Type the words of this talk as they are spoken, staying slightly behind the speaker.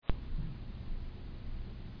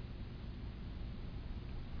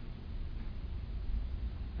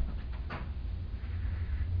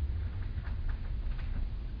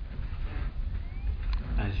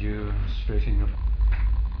you strengthen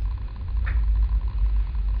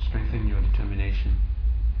your determination,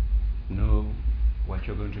 know what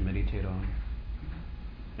you're going to meditate on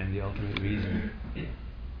and the ultimate reason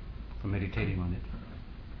for meditating on it.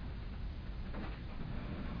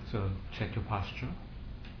 So check your posture,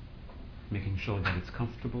 making sure that it's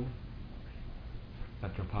comfortable,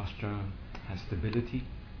 that your posture has stability,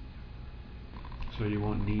 so you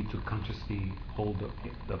won't need to consciously hold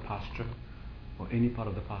the posture or any part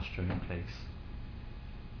of the posture in place.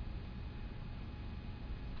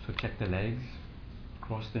 So check the legs,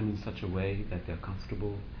 cross them in such a way that they're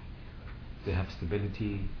comfortable, they have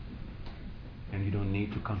stability, and you don't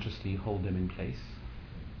need to consciously hold them in place.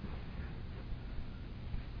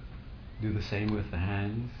 Do the same with the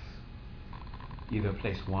hands. Either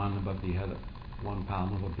place one above the other, one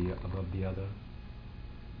palm above the other,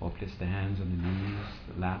 or place the hands on the knees,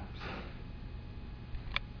 the laps,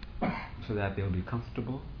 so that they'll be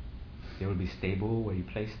comfortable, they will be stable where you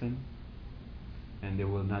place them, and there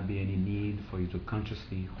will not be any need for you to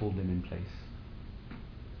consciously hold them in place.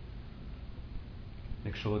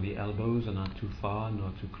 Make sure the elbows are not too far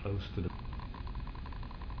nor too close to the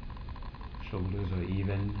shoulders are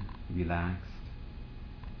even, relaxed.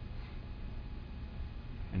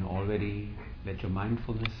 And already let your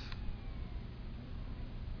mindfulness,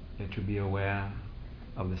 let you be aware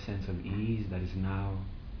of the sense of ease that is now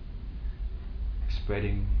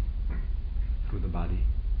spreading through the body.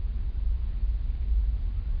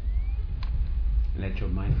 Let your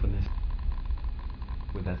mindfulness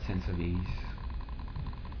with that sense of ease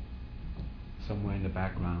somewhere in the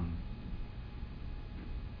background.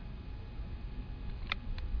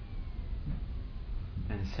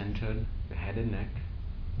 And centered the head and neck.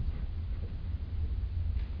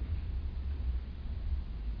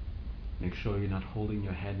 Make sure you're not holding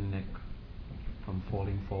your head and neck from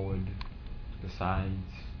falling forward to the sides,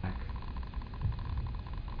 back.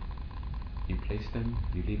 You place them,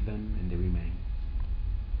 you leave them, and they remain.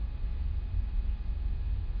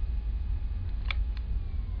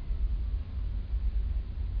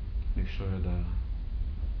 Make sure the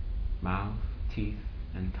mouth, teeth,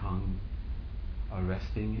 and tongue are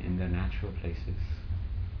resting in their natural places.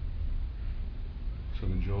 So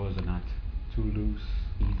the jaws are not too loose,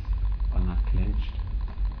 teeth are not clenched.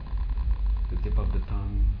 The tip of the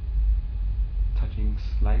tongue touching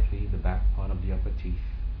slightly the back part of the upper teeth.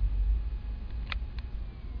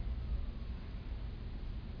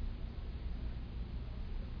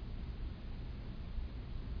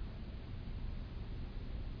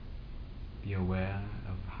 Be aware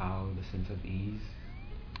of how the sense of ease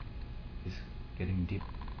is getting deep.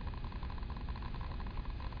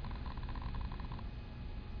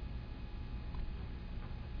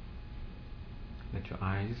 Let your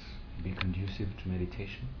eyes be conducive to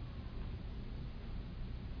meditation.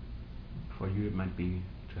 For you it might be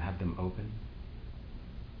to have them open,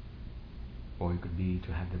 or it could be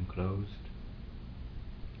to have them closed,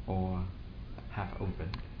 or half open,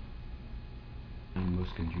 and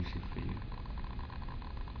most conducive for you.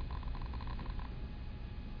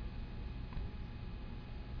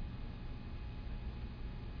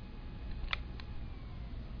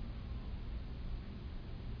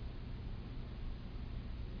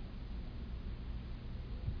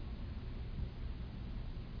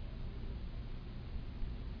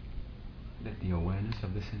 Let the awareness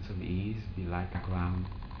of the sense of ease be like a ground,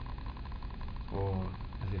 or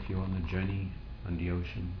as if you're on a journey on the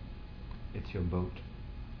ocean. It's your boat.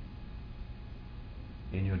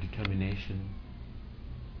 In your determination,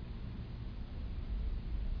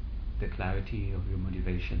 the clarity of your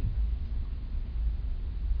motivation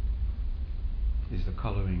is the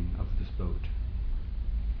coloring of this boat.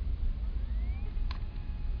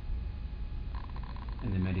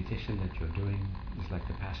 And the meditation that you're doing is like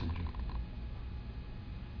the passenger.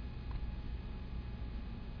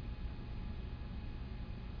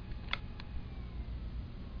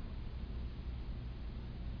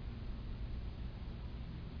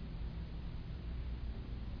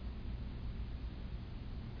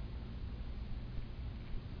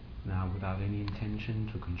 Now, without any intention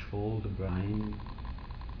to control the brain,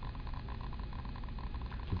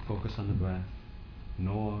 to focus on the breath,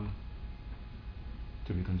 nor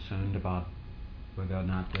to be concerned about whether or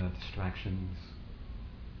not there are distractions,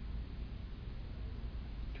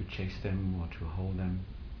 to chase them or to hold them.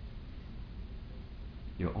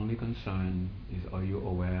 Your only concern is, are you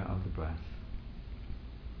aware of the breath?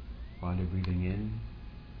 While you're breathing in,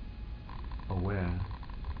 aware,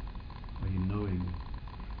 are you knowing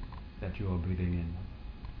that you are breathing in?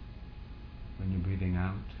 When you're breathing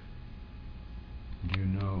out, do you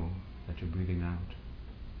know that you're breathing out?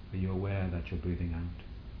 Are you aware that you're breathing out?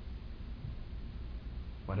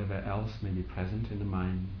 Whatever else may be present in the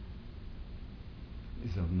mind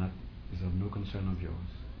is of no concern of yours.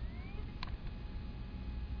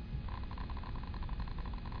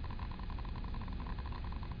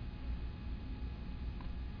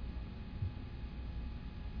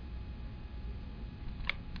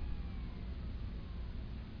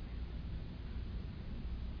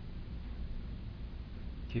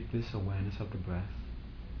 Keep this awareness of the breath,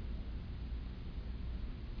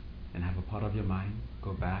 and have a part of your mind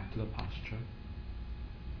go back to the posture.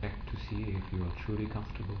 Check to see if you are truly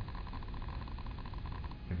comfortable,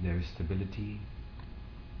 if there is stability,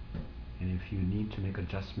 and if you need to make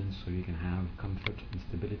adjustments so you can have comfort and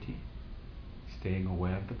stability. Staying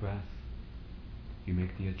aware of the breath, you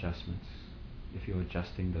make the adjustments. If you're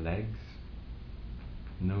adjusting the legs,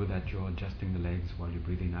 know that you're adjusting the legs while you're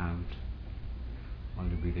breathing out, while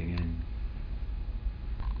you're breathing in.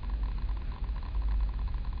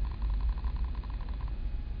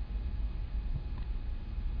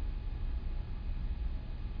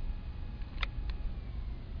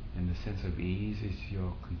 And the sense of ease is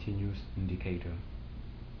your continuous indicator.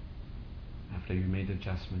 After you made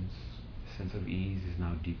adjustments, the sense of ease is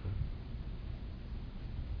now deeper.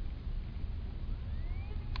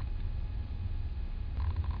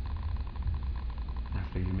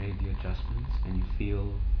 After you made the adjustments and you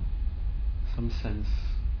feel some sense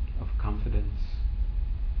of confidence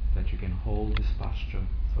that you can hold this posture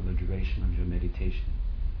for the duration of your meditation,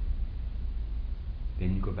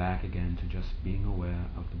 then you go back again to just being aware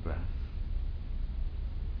of the breath.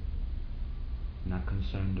 Not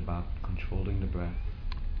concerned about controlling the breath,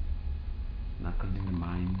 not conning the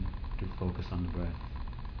mind to focus on the breath.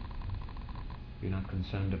 You're not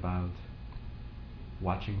concerned about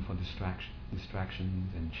watching for distractions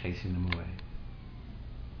and chasing them away.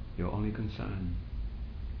 Your only concern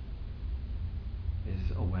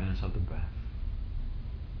is awareness of the breath.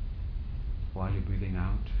 While you're breathing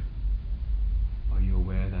out, are you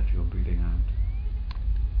aware that you're breathing out?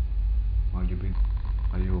 While you breathe,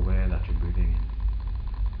 are you aware that you're breathing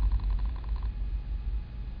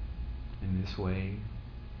in? In this way,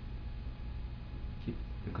 keep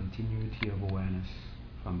the continuity of awareness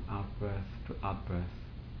from out-breath to out-breath,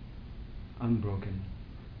 unbroken,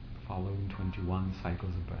 following 21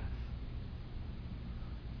 cycles of breath.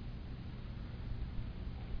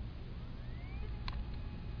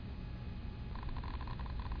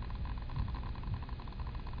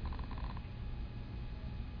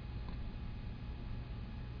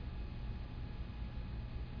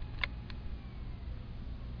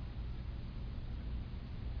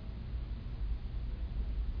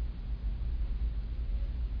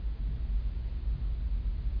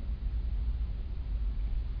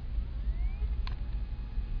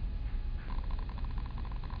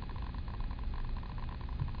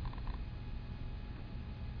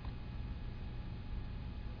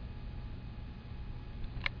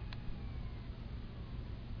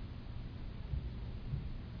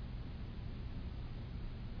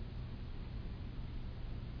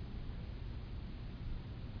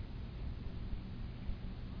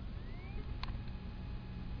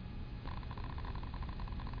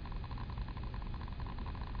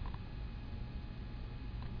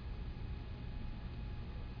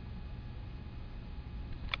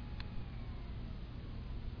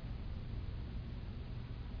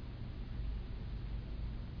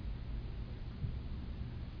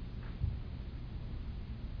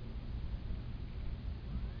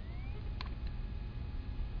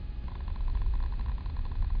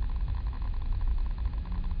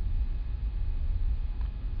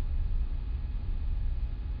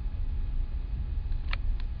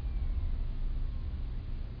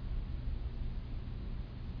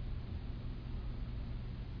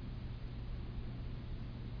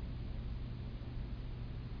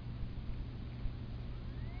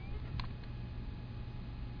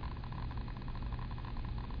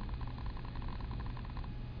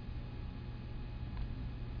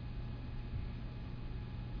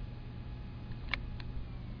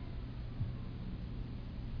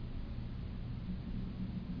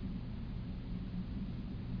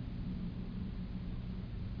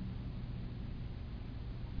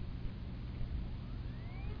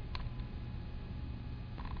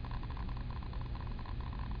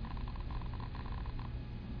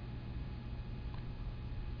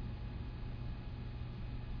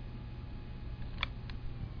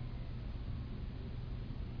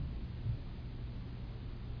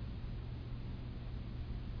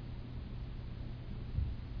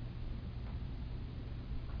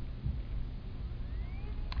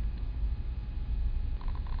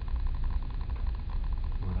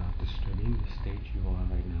 Disturbing the state you are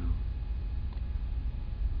right now.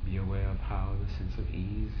 Be aware of how the sense of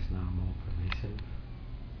ease is now more pervasive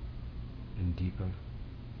and deeper,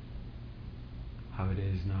 how it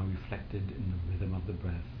is now reflected in the rhythm of the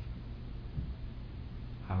breath,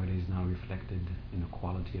 how it is now reflected in the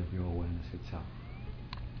quality of your awareness itself.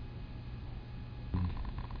 And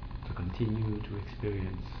to continue to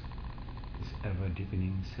experience this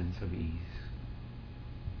ever-deepening sense of ease.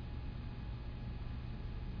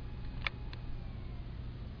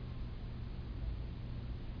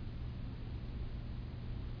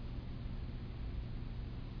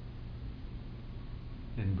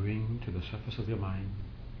 Then bring to the surface of your mind,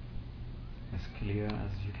 as clear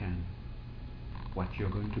as you can, what you're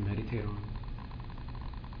going to meditate on,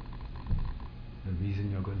 the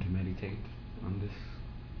reason you're going to meditate on this,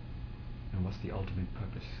 and what's the ultimate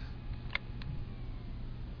purpose.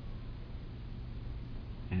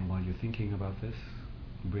 And while you're thinking about this,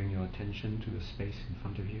 bring your attention to the space in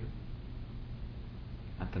front of you,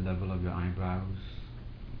 at the level of your eyebrows,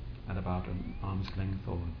 at about an arm's length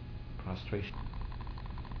or prostration.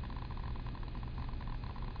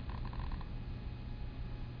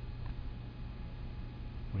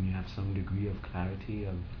 When you have some degree of clarity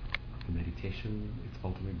of the meditation, its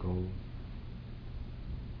ultimate goal,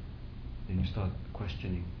 then you start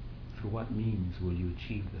questioning, through what means will you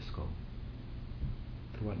achieve this goal?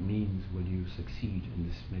 Through what means will you succeed in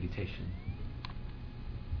this meditation?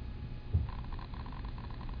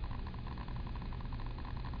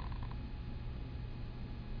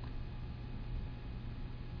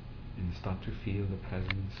 And start to feel the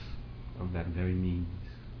presence of that very means,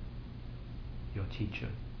 your teacher,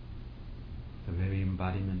 the very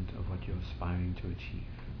embodiment of what you're aspiring to achieve,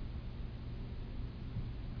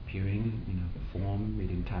 appearing in a form made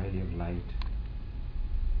entirely of light,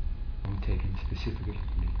 taken specifically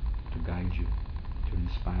to guide you, to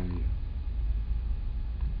inspire you,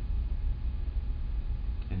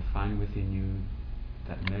 and find within you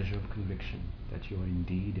that measure of conviction that you are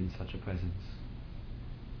indeed in such a presence.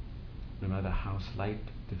 No matter how slight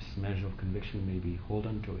this measure of conviction may be, hold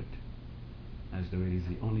on to it as though it is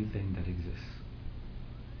the only thing that exists,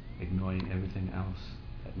 ignoring everything else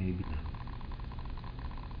that may be.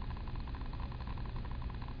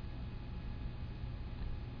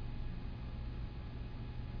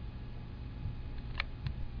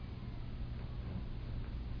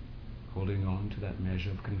 Holding on to that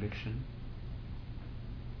measure of conviction,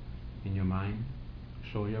 in your mind,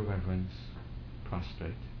 show your reverence,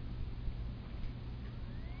 prostrate.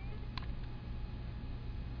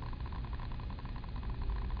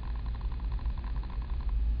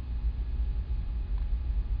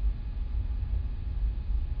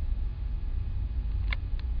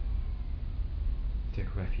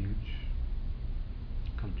 Take refuge,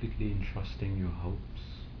 completely entrusting your hopes,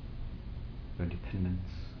 your dependence,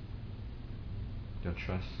 your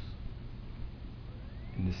trust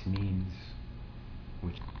in this means,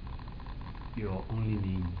 which your only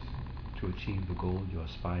means to achieve the goal you're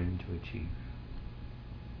aspiring to achieve.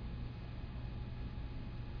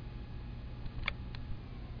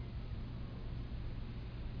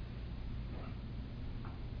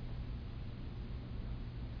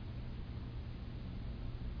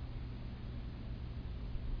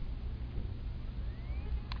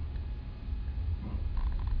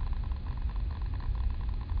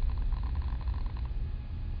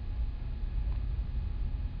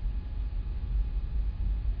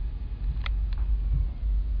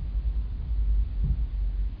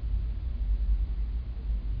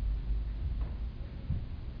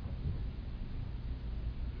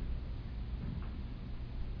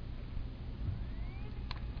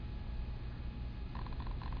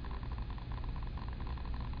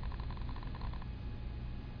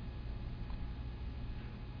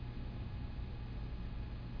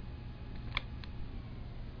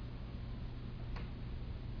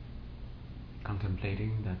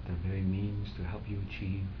 Contemplating that the very means to help you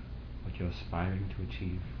achieve what you're aspiring to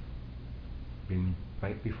achieve bring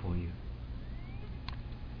right before you,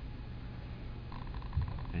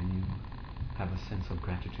 and you have a sense of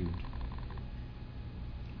gratitude,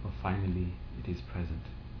 for finally it is present.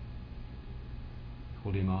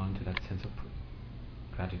 Holding on to that sense of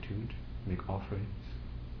gratitude, make offerings,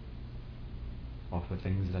 offer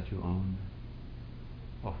things that you own,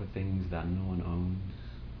 offer things that no one owns,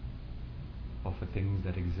 offer things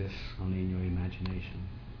that exist only in your imagination,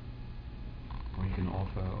 or you can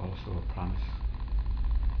offer also a promise.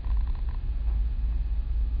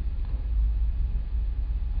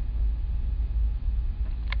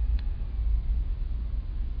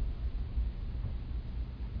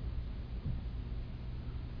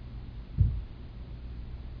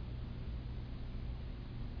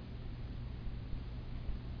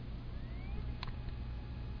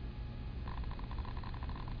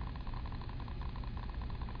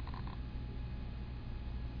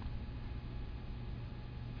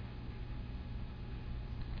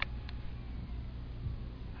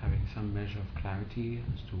 some measure of clarity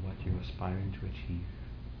as to what you're aspiring to achieve.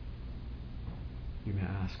 You may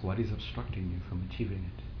ask, what is obstructing you from achieving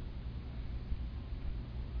it?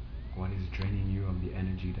 What is draining you of the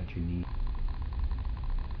energy that you need?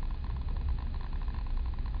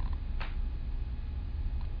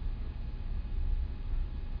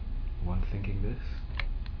 While thinking this,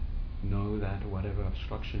 know that whatever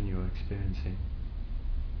obstruction you're experiencing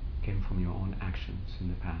came from your own actions in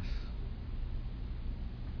the past.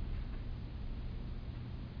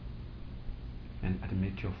 And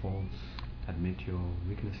admit your faults, admit your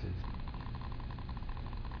weaknesses,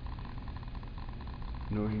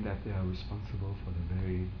 knowing that they are responsible for the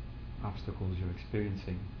very obstacles you're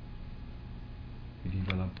experiencing. You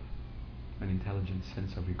develop an intelligent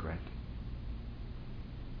sense of regret.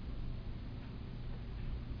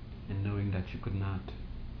 And knowing that you could not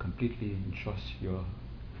completely entrust your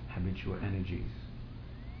habitual energies,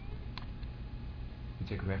 you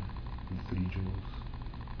take refuge in the 3 jewels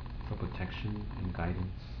for protection and guidance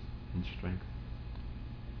and strength.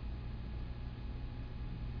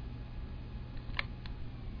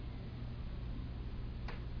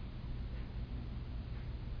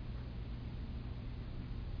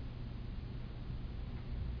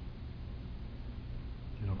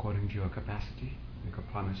 And according to your capacity, make a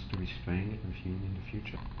promise to restrain and refrain in the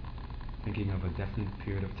future, thinking of a definite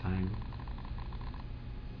period of time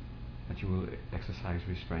that you will exercise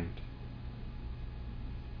restraint.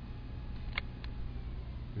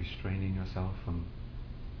 Restraining yourself from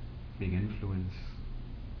being influenced,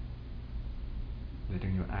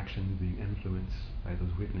 letting your actions being influenced by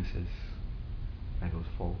those weaknesses, by those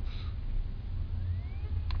faults.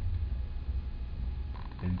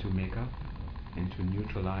 Then to make up and to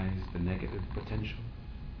neutralize the negative potential,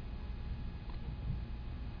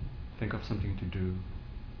 think of something to do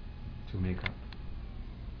to make up.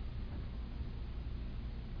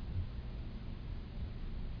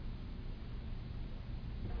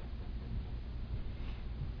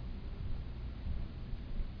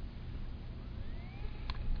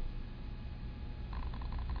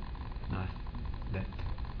 Now let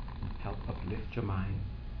help uplift your mind,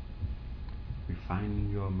 refine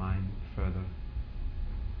your mind further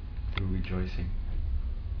through rejoicing.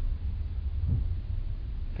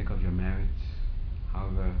 Think of your merits,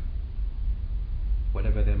 however,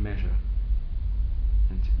 whatever their measure,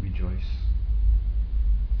 and rejoice.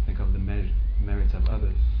 Think of the merits of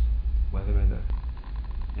others, whatever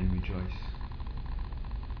and rejoice.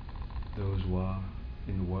 Those who are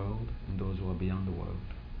in the world and those who are beyond the world.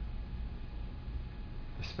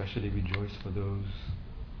 Especially rejoice for those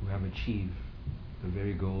who have achieved the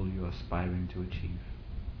very goal you are aspiring to achieve.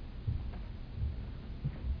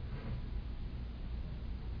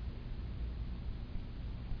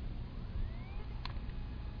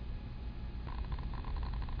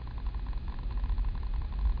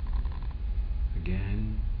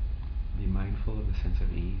 Again, be mindful of the sense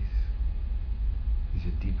of ease. Is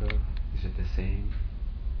it deeper? Is it the same?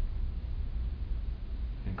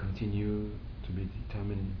 And continue to be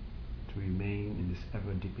determined to remain in this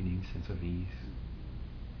ever-deepening sense of ease.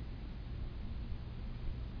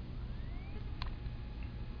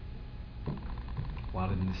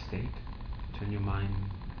 While in this state, turn your mind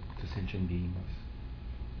to sentient beings.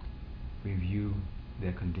 Review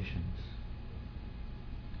their conditions,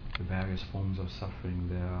 the various forms of suffering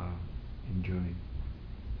they are enduring,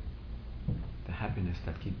 the happiness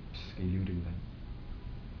that keeps eluding them.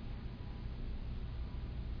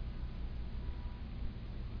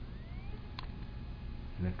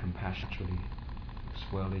 Let compassion actually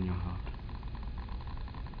swell in your heart.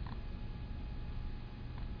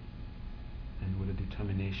 And with a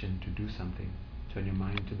determination to do something, turn your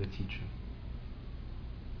mind to the teacher.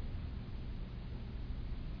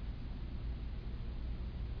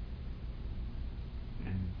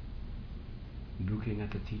 And looking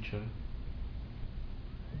at the teacher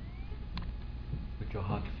with your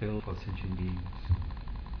heart filled for sentient beings,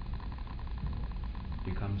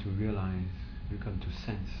 you come to realize, you come to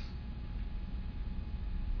sense,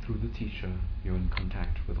 through the teacher, you're in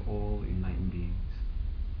contact with all enlightened beings.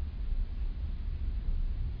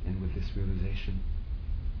 And with this realization,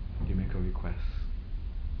 you make a request.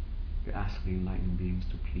 You ask the enlightened beings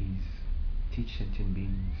to please teach sentient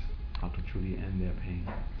beings how to truly end their pain,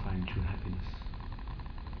 find true happiness,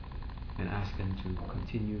 and ask them to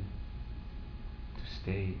continue to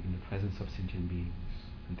stay in the presence of sentient beings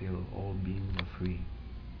until all beings are free,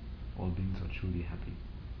 all beings are truly happy.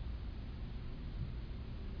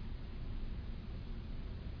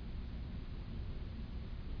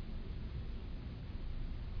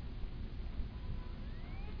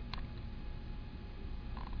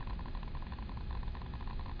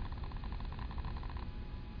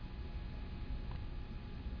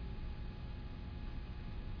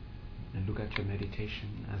 look at your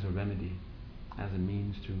meditation as a remedy, as a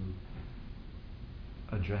means to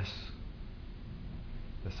address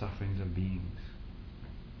the sufferings of beings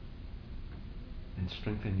and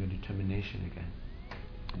strengthen your determination again.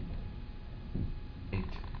 8.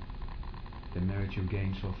 The merit you've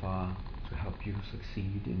gained so far to help you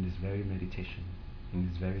succeed in this very meditation, in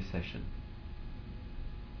this very session.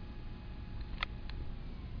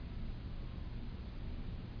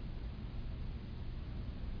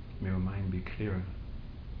 May your mind be clearer.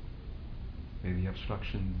 May the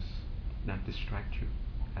obstructions not distract you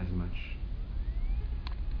as much.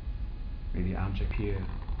 May the object appear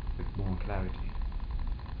with more clarity.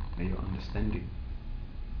 May your understanding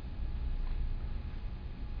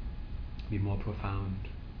be more profound.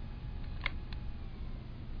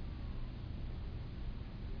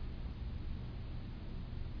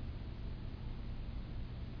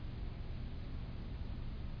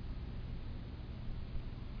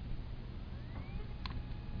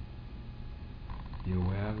 Be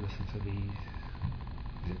aware of the sense of ease.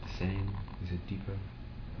 Is it the same? Is it deeper?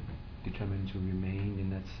 Determined to remain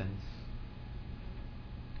in that sense.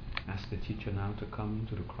 Ask the teacher now to come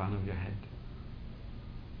to the crown of your head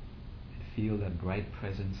and feel that bright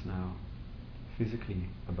presence now physically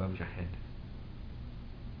above your head,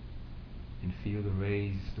 and feel the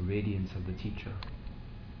rays, the radiance of the teacher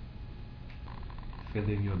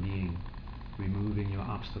filling your being, removing your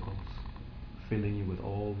obstacles, filling you with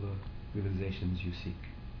all the realizations you seek,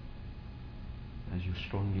 as you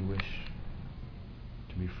strongly wish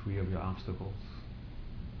to be free of your obstacles,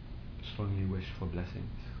 strongly wish for blessings.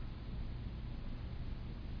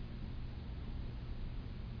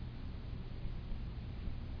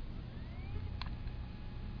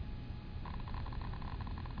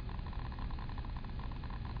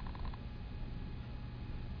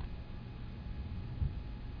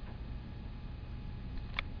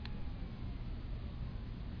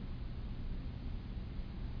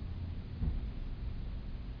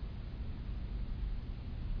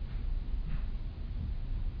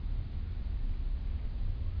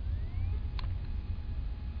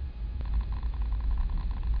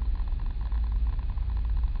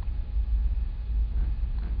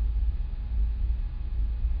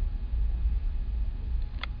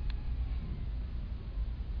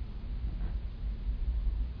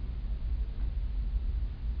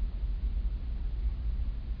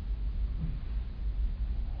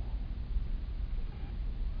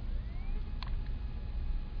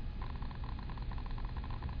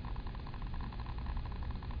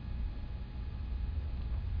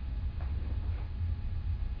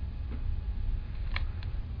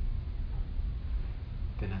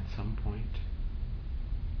 Then at some point,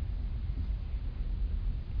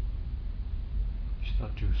 you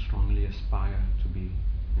start to strongly aspire to be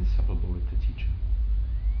inseparable with the teacher.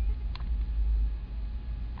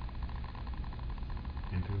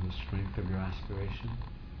 And through the strength of your aspiration,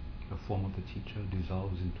 the form of the teacher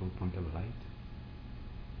dissolves into a point of light.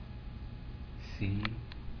 See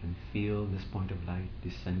and feel this point of light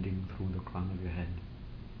descending through the crown of your head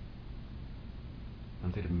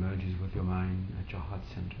until it merges with your mind at your heart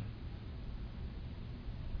center.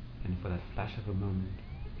 And for that flash of a moment,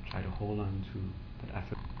 try to hold on to that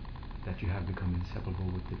effort that you have become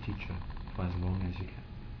inseparable with the teacher for as long as you can.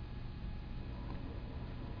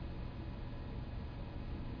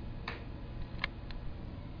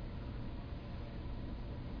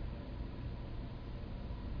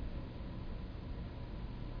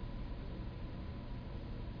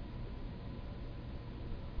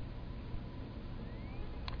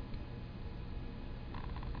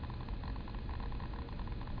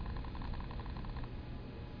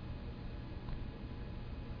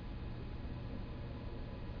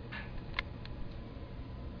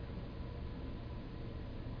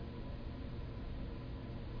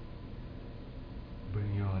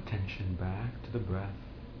 Bring your attention back to the breath.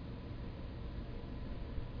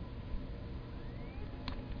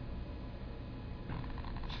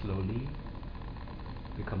 Slowly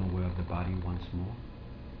become aware of the body once more.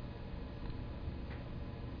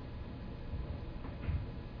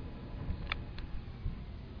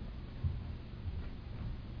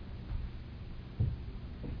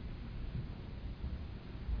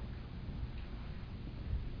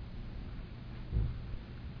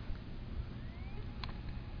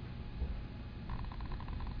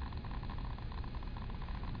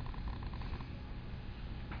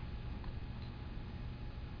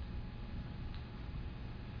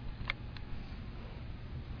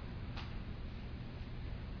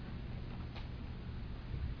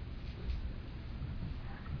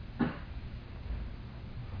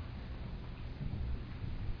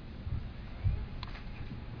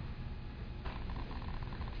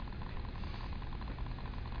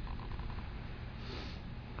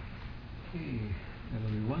 Okay, hello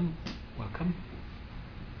everyone, welcome.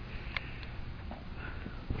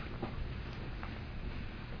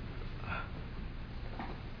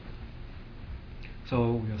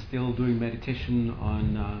 So we are still doing meditation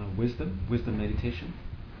on wisdom meditation.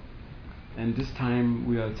 And this time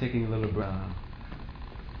we are taking a little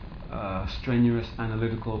strenuous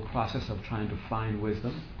analytical process of trying to find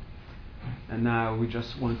wisdom. And now we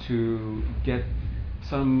just want to get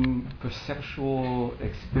some perceptual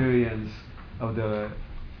experience of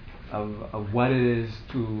what it is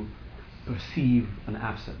to perceive an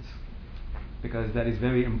absence, because that is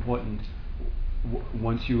very important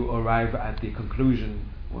once you arrive at the conclusion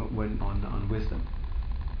when on wisdom.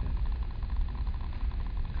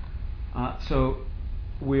 So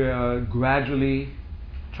we are gradually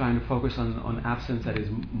trying to focus on absence that is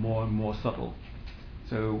more and more subtle.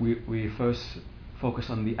 So we first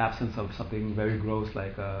focus on the absence of something very gross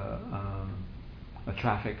like a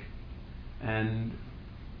traffic, and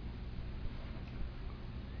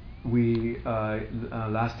we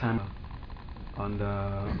last time on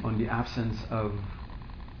the absence of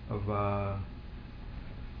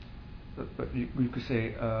you could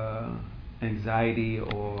say anxiety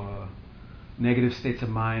or negative states of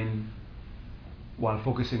mind while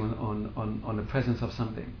focusing on the presence of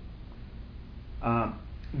something.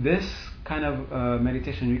 This kind of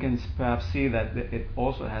meditation, you can perhaps see that it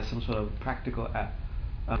also has some sort of practical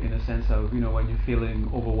in a sense of, when you're feeling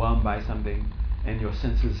overwhelmed by something and your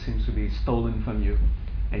senses seems to be stolen from you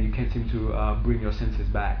and you can't seem to bring your senses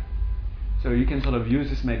back. So you can sort of use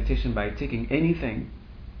this meditation by taking anything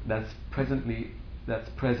that's present,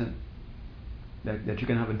 that you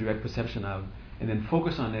can have a direct perception of, and then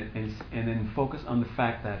focus on it, and then focus on the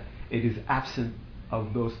fact that it is absent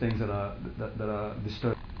of those things that are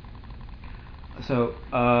disturbed. So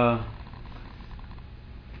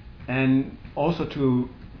and also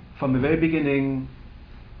from the very beginning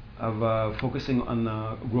of focusing on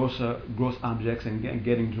gross objects and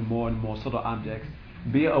getting to more and more subtle objects,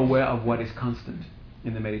 be aware of what is constant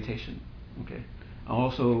in the meditation. Okay,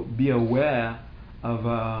 also be aware of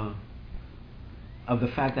the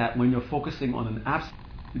fact that when you're focusing on an absent,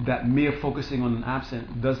 that mere focusing on an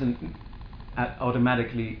absent doesn't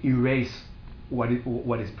automatically erase what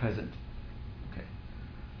is present. Okay,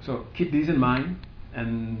 so keep these in mind,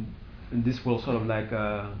 and this will sort of like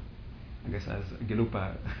I guess as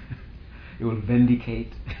Gelupa it will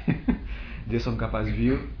vindicate Tsongkhapa's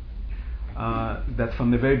view that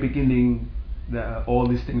from the very beginning all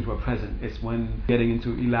these things were present. It's when getting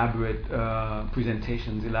into elaborate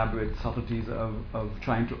presentations, elaborate subtleties of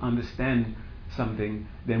trying to understand something,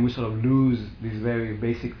 then we sort of lose these very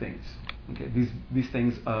basic things. Okay, these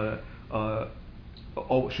things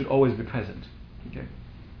should always be present. Okay,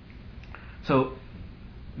 so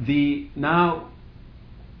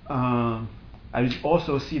I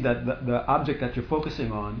also see that the object that you're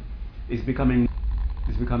focusing on is becoming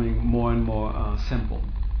more and more simple,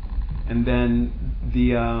 and then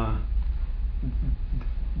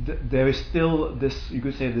there is still this, you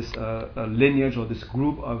could say, this lineage or this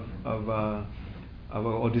group or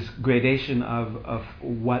this gradation of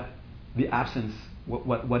what the absence,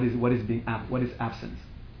 what is absence.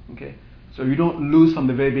 Okay, so you don't lose from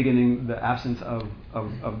the very beginning the absence of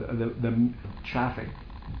the traffic.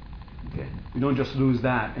 Okay, you don't just lose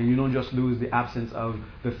that, and you don't just lose the absence of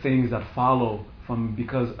the things that follow from,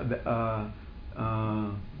 because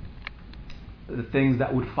the things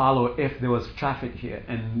that would follow if there was traffic here,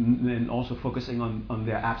 and also focusing on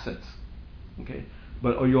their absence. Okay,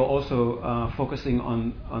 but you're also focusing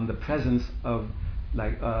on the presence of,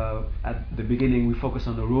 like at the beginning we focus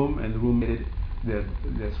on the room, and the room,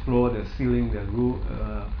 there's floor, there's ceiling, there's roof,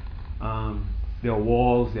 there are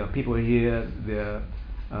walls, there are people here, there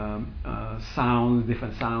sounds,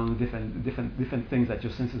 different things that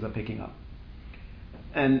your senses are picking up.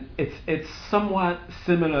 And it's somewhat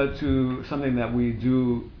similar to something that we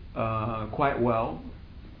do quite well,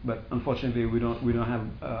 but unfortunately we don't have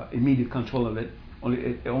immediate control of it.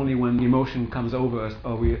 Only when emotion comes over us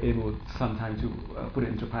are we able sometimes to put it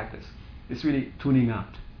into practice. It's really tuning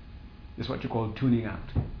out. It's what you call tuning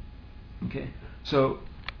out. Okay, so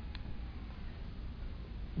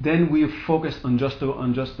then we focus on just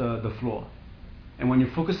the floor, and when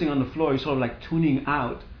you're focusing on the floor, you're sort of like tuning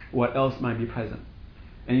out what else might be present.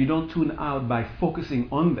 And you don't tune out by focusing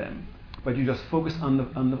on them, but you just focus on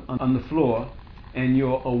the floor, and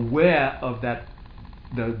you're aware of that.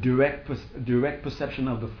 The direct perception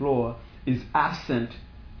of the floor is absent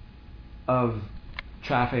of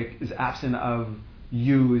traffic, is absent of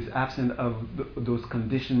you, is absent of those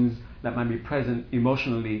conditions that might be present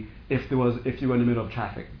emotionally if you were in the middle of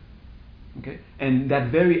traffic. Okay, and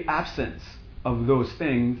that very absence of those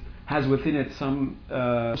things has within it some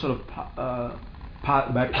sort of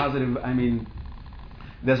by positive, I mean,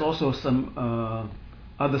 there's also some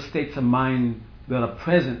other states of mind that are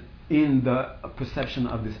present in the perception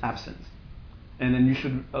of this absence. And then you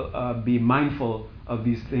should be mindful of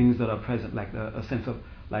these things that are present, like a sense of,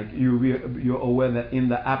 like you're aware that in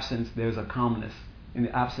the absence there is a calmness. In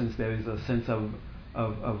the absence there is a sense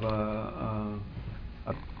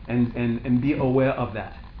and be aware of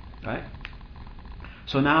that, right?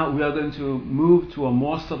 So now we are going to move to a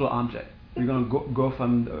more subtle object. We're going to go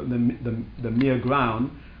from the mere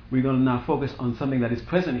ground. We're going to now focus on something that is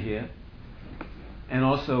present here, and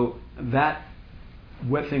also that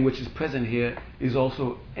thing which is present here is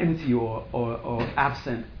also empty or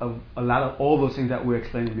absent of a lot of all those things that we were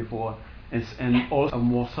explaining before, and also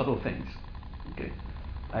more subtle things. Okay,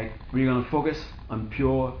 like we're going to focus on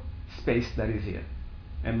pure space that is here,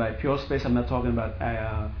 and by pure space I'm not talking about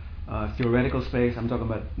theoretical space. I'm talking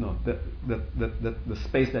about the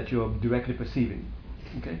space that you're directly perceiving.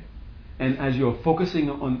 Okay, and as you're focusing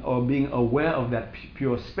on or being aware of that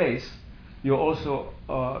pure space, you're also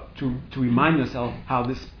to remind yourself how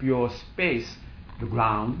this pure space, the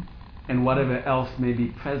ground, and whatever else may be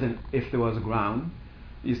present if there was a ground,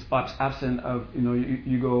 is absent of,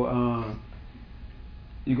 you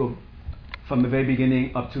go from the very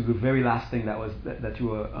beginning up to the very last thing that you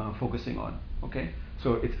were focusing on. Okay,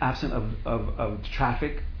 so it's absent of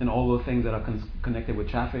traffic and all the things that are connected with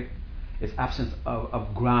traffic. It's absence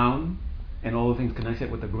of ground and all the things connected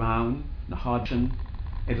with the ground, the hardship.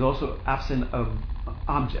 It's also absent of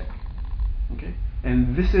object. Okay,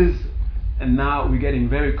 and now we're getting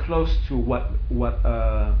very close to what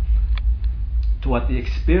the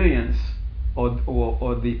experience or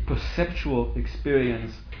the perceptual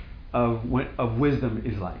experience of wisdom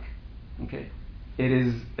is like. Okay, it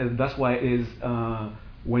is. That's why it is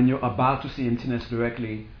when you're about to see emptiness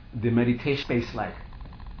directly, the meditation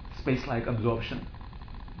space-like absorption.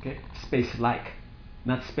 Okay, space-like,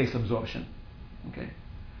 not space absorption. Okay.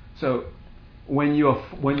 So when you're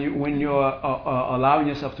allowing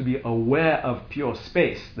yourself to be aware of pure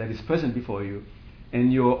space that is present before you,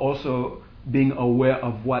 and you're also being aware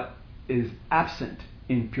of what is absent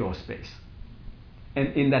in pure space,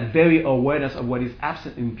 and in that very awareness of what is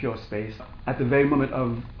absent in pure space, at the very moment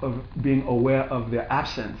of being aware of their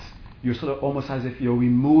absence, you're sort of almost as if you're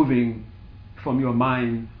removing from your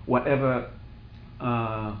mind whatever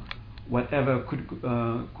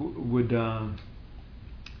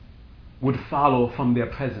would follow from their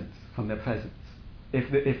presence,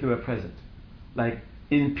 if they were present. Like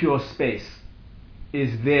in pure space,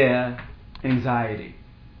 is there anxiety?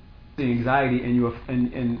 The anxiety, and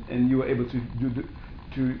you were able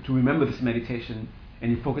to remember this meditation,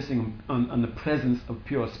 and you're focusing on the presence of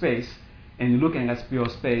pure space, and you're looking at pure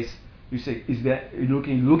space. You say, you're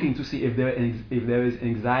looking to see if there is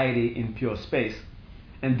anxiety in pure space,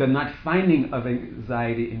 and the not finding of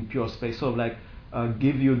anxiety in pure space, sort of like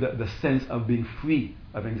give you the sense of being free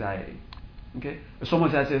of anxiety. Okay, it's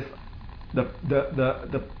almost as if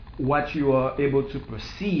the what you are able to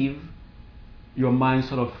perceive, your mind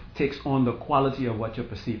sort of takes on the quality of what you're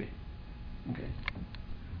perceiving. Okay,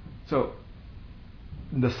 so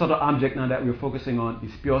the subtle object now that we're focusing on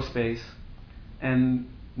is pure space, and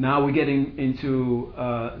now we're getting into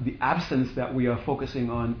the absence that we are focusing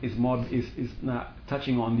on is not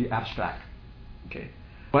touching on the abstract. Okay,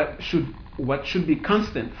 what should be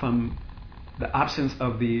constant from the absence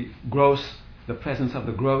of the gross, the presence of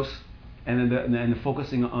the gross, and then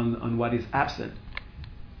focusing on what is absent.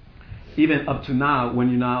 Even up to now, when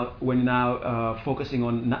you're now focusing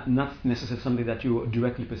on not necessarily something that you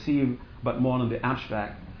directly perceive, but more on the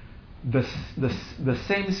abstract, the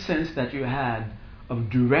same sense that you had of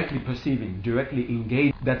directly perceiving, directly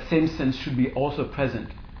engaged, that same sense should be also present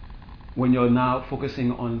when you're now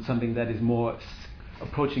focusing on something that is more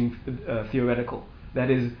approaching theoretical. That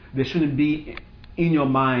is, there shouldn't be in your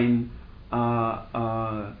mind,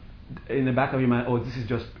 in the back of your mind, oh, this is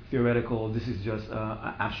just theoretical, this is just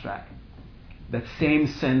abstract. That same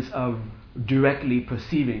sense of directly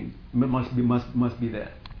perceiving must be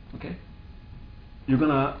there. Okay, you're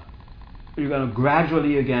gonna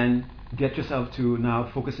gradually again get yourself to now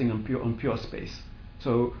focusing on pure space.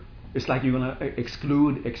 So it's like you're gonna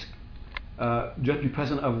just be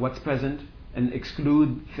present of what's present and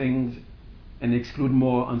exclude things and exclude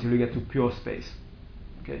more until you get to pure space.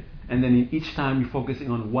 Okay, and then in each time you're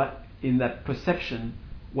focusing on what in that perception,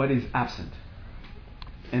 what is absent,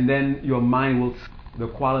 and then your mind will the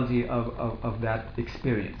quality of that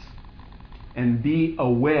experience, and be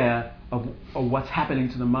aware of what's happening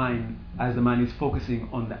to the mind as the mind is focusing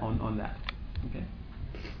on that. Okay.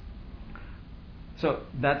 So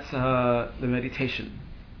that's the meditation.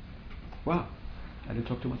 Wow, I didn't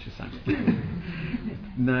talk too much this time.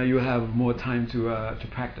 Now you have more time to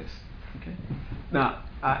practice. Okay. Now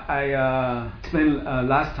I explained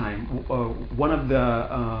last time one of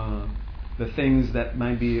the things that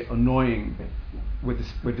might be annoying with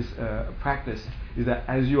this practice is that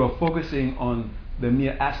as you are focusing on the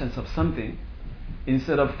mere absence of something,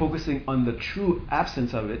 instead of focusing on the true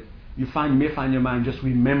absence of it, you may find your mind just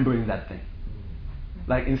remembering that thing.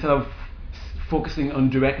 Like instead of focusing on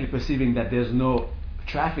directly perceiving that there's no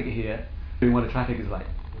traffic here, doing what the traffic is like.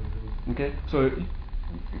 Okay, so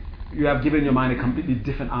you have given your mind a completely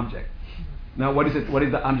different object. Now, what is it? What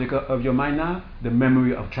is the object of your mind now? The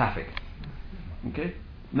memory of traffic. Okay,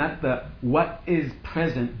 not the what is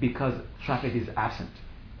present because traffic is absent.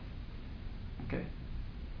 Okay,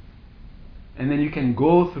 and then you can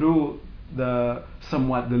go through the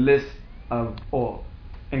list of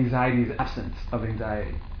anxiety is absence of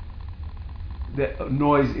anxiety. The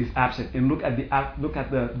noise is absent, and look at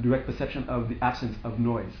the direct perception of the absence of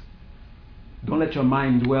noise. Don't let your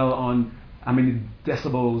mind dwell on how many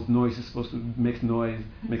decibels noise is supposed to make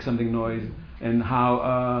something noise, and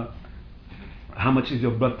how much is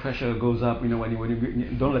your blood pressure goes up. When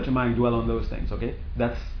you don't let your mind dwell on those things. Okay,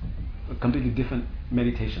 that's a completely different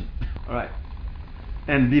meditation. All right,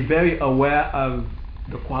 and be very aware of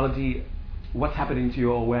the quality, what's happening to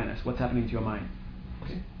your awareness, what's happening to your mind.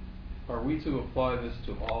 Okay. Are we to apply this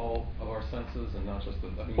to all of our senses and not just the?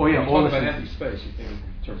 I mean, all you talk the about senses. empty space. You think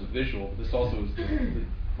in terms of visual, but this also is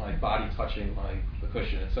my body touching the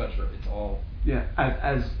cushion, etc. It's all. Yeah,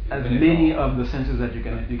 as many of the senses that you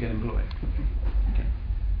can employ. Okay.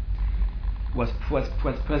 What's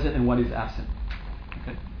present and what is absent.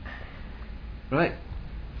 Okay. Right.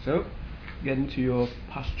 So, get into your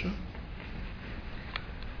posture.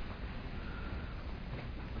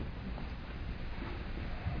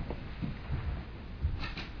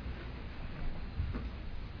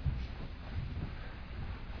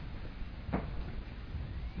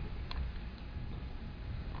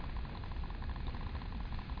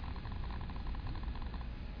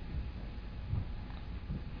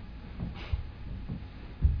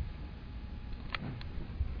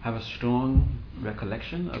 Have a strong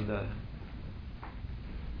recollection of the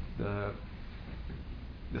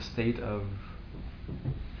state of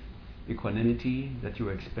equanimity that you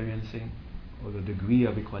were experiencing, or the degree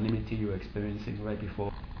of equanimity you were experiencing right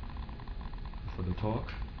before the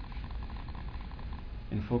talk,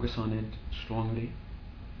 and focus on it strongly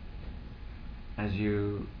as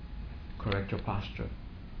you correct your posture,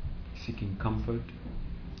 seeking comfort,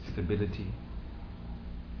 stability.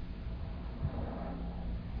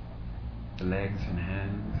 The legs and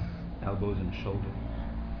hands, elbows and shoulders,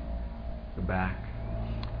 the back,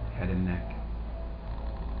 head and neck.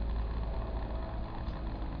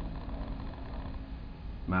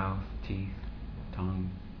 Mouth, teeth, tongue.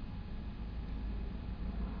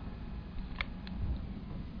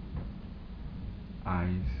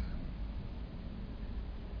 Eyes.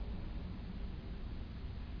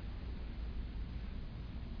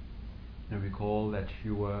 And recall that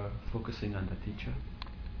you were focusing on the teacher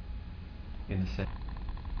in a second,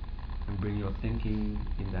 and bring your thinking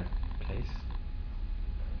in that place.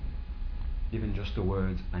 Even just the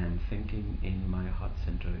words, I am thinking in my heart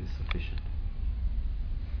center, is sufficient.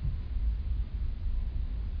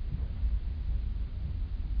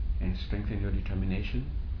 And strengthen your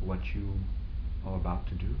determination for what you are about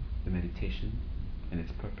to do, the meditation and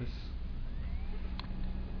its purpose.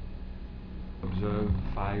 Observe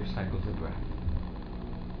 5 cycles of breath.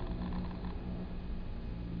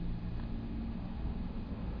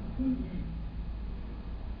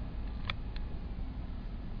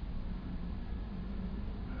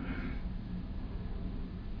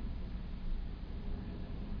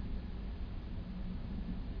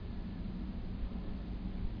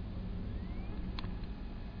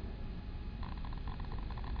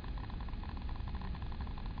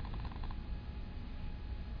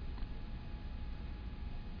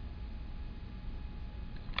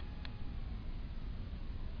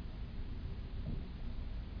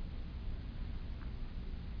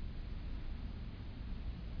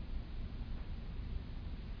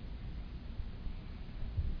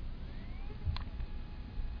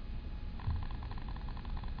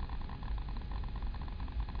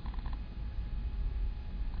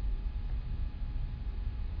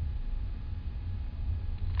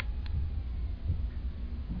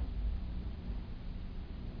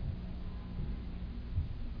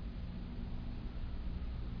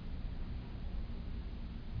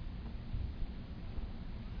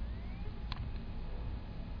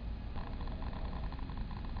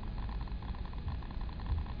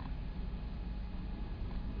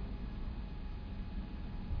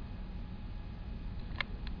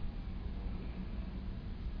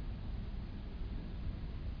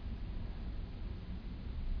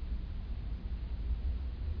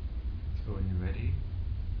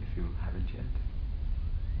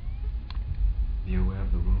 Be aware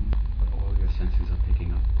of the room, what all your senses are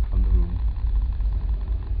picking up from the room.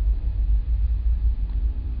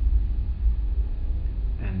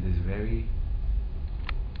 And this very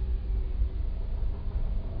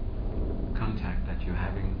contact that you're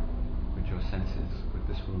having with your senses, with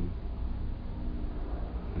this room,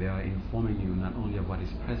 they are informing you not only of what is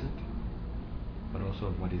present, but also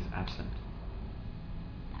of what is absent.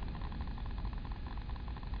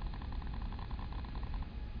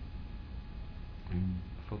 And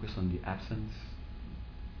focus on the absence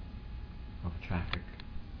of traffic.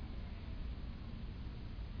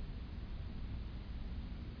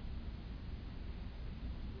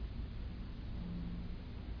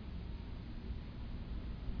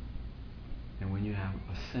 And when you have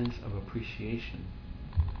a sense of appreciation,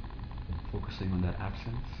 focusing on that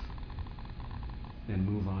absence, then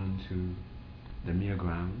move on to the mere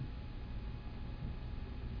ground,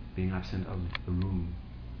 being absent of the room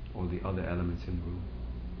or the other elements in the room.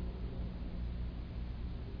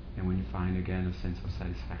 And when you find again a sense of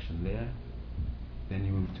satisfaction there, then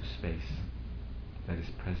you move to space that is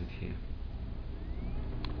present here.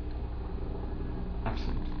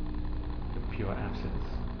 Absent, the pure absence.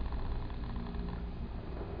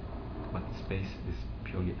 What the space is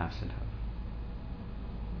purely absent of.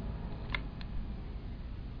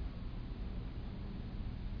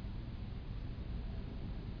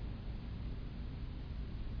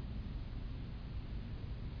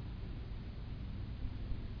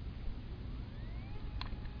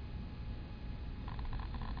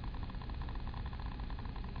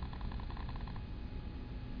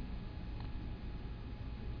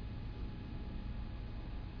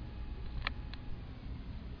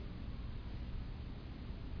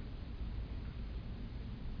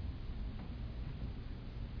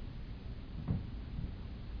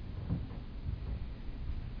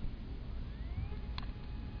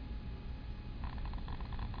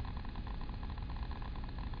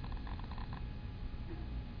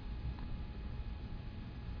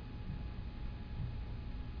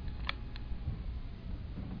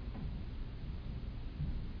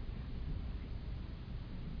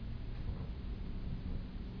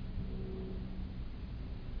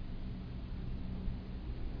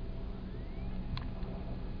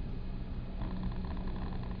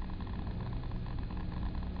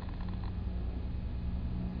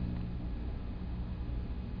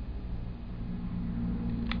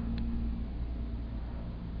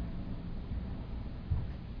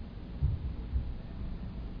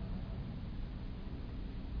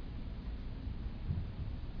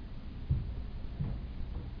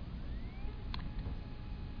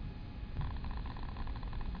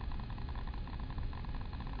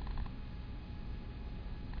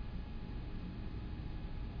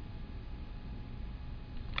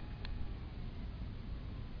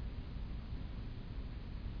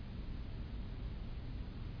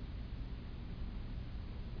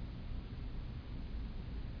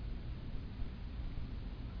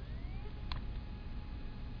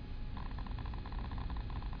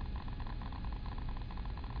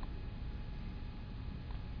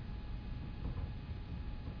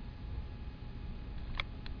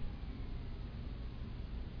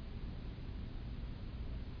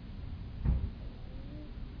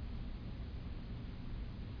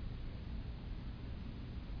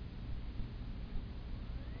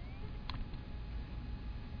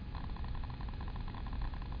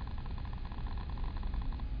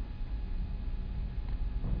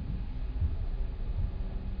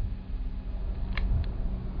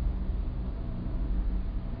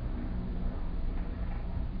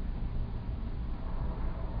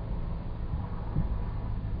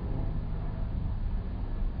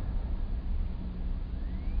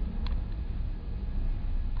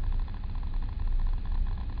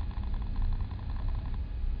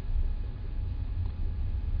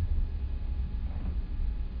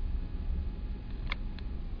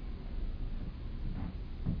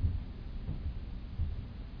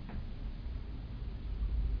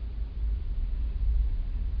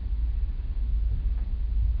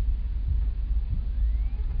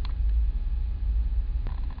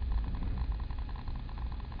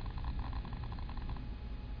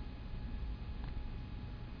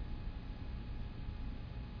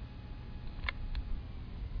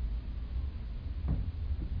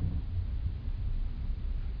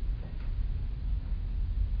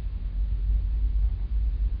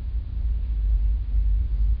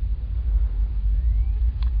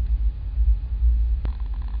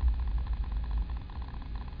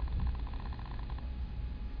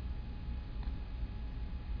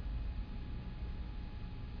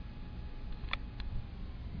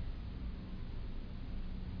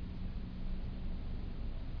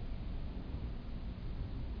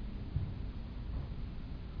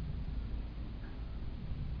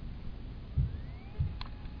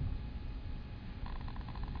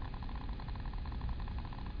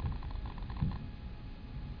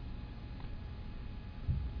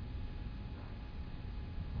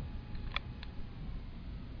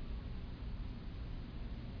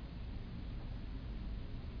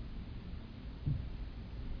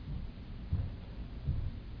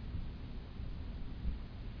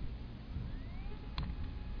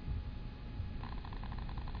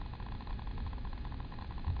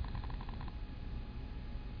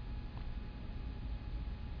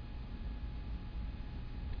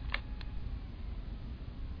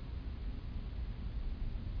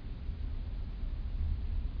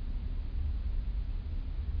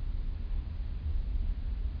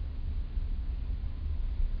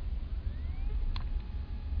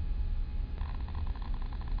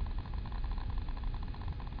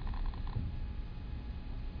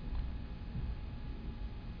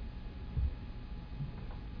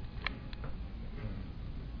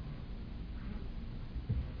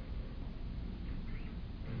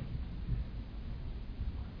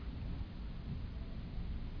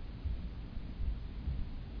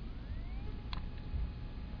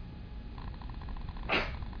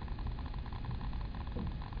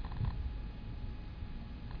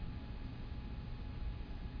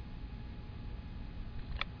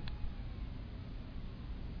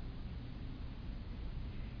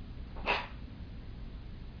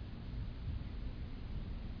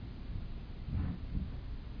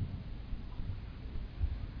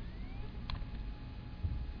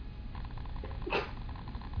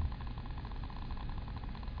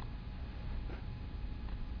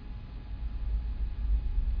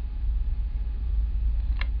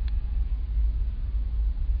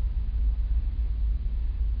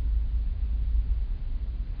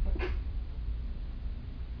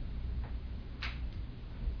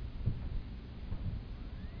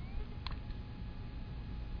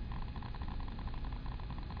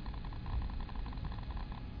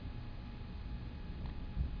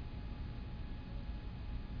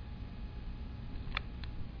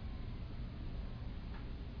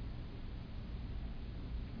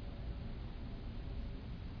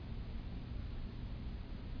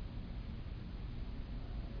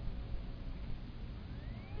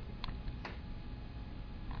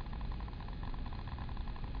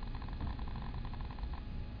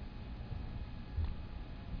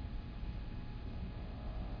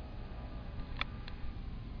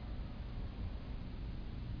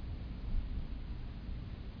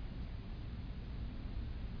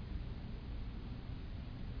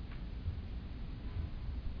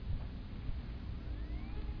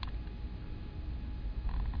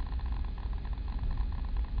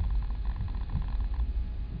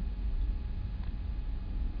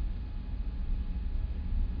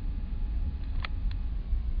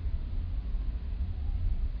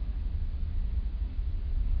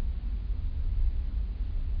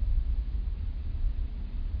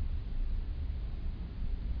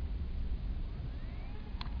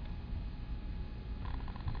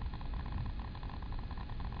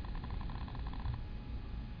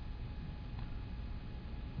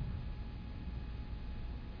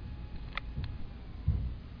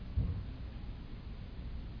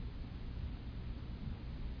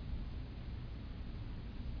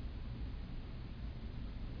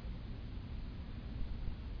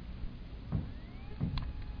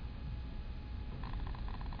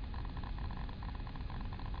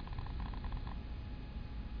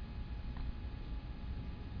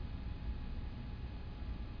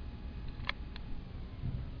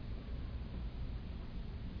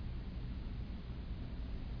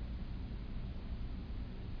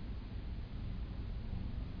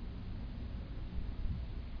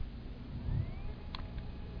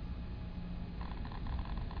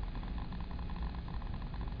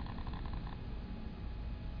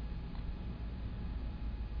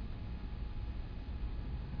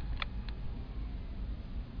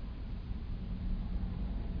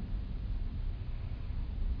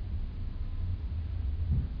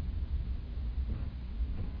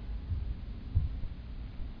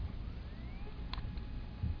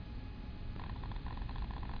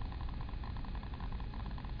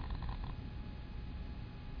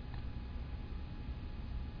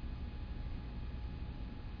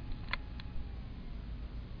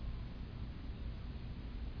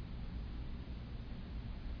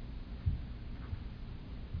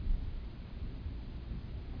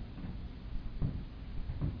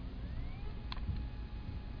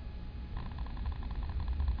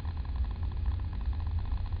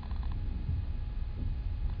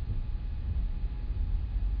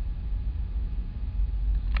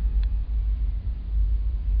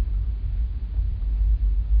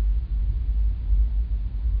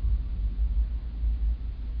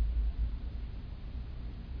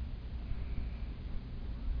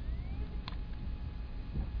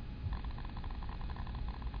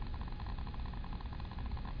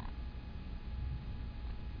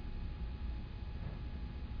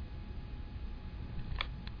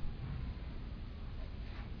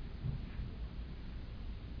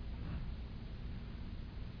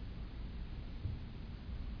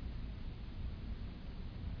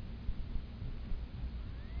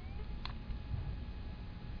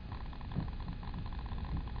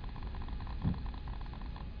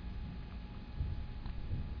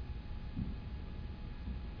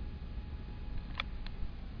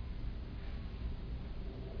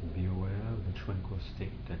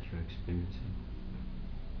 state that you're experiencing.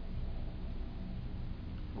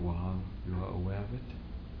 While you are aware of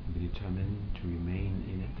it, be determined to remain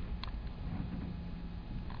in it.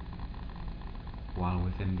 While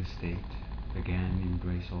within the state, again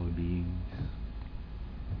embrace all beings.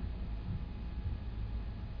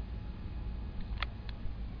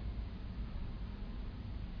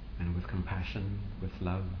 And with compassion, with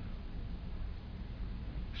love,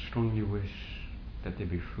 strongly wish that they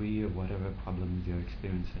be free of whatever problems they're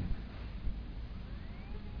experiencing.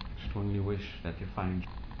 Strongly wish that they find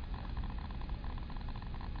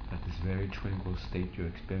that this very tranquil state you're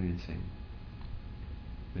experiencing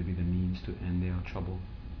may be the means to end their trouble,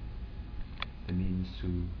 the means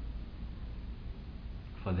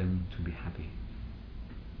for them to be happy.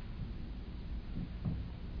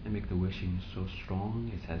 And make the wishing so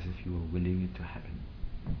strong, it's as if you were willing it to happen.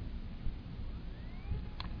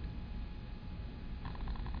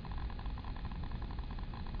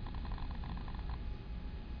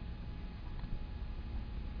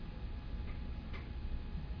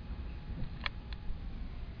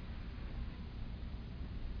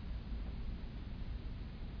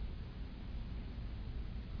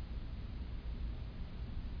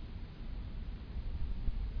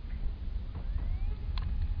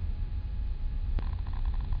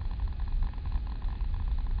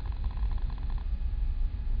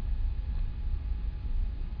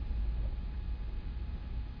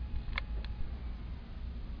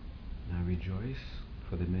 Rejoice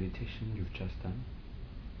for the meditation you've just done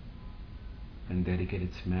and dedicate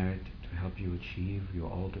its merit to help you achieve your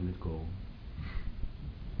ultimate goal.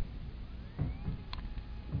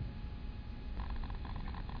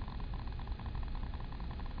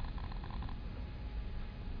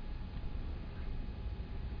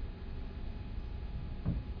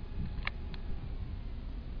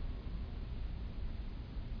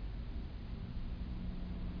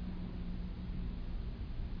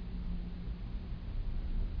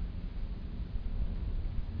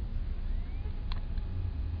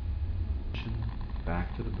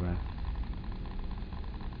 Back to the breath.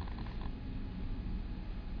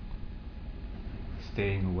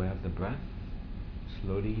 Staying aware of the breath,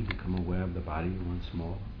 slowly become aware of the body once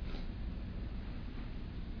more.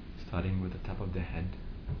 Starting with the top of the head,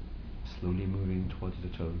 slowly moving towards the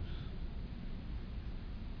toes.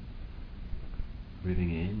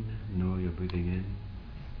 Breathing in, know you're breathing in,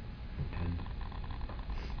 head.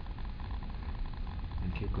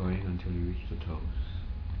 And keep going until you reach the toes.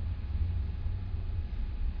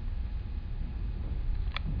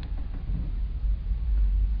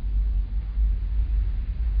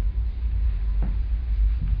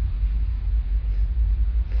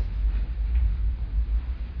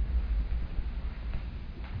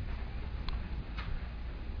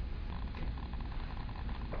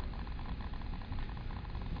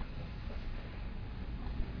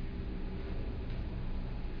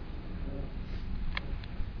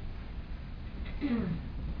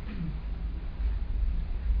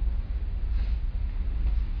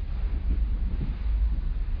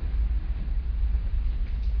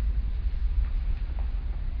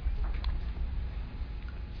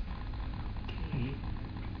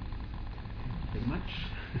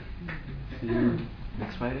 See you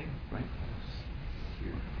next Friday, right?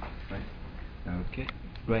 Right? Okay,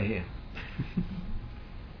 right here.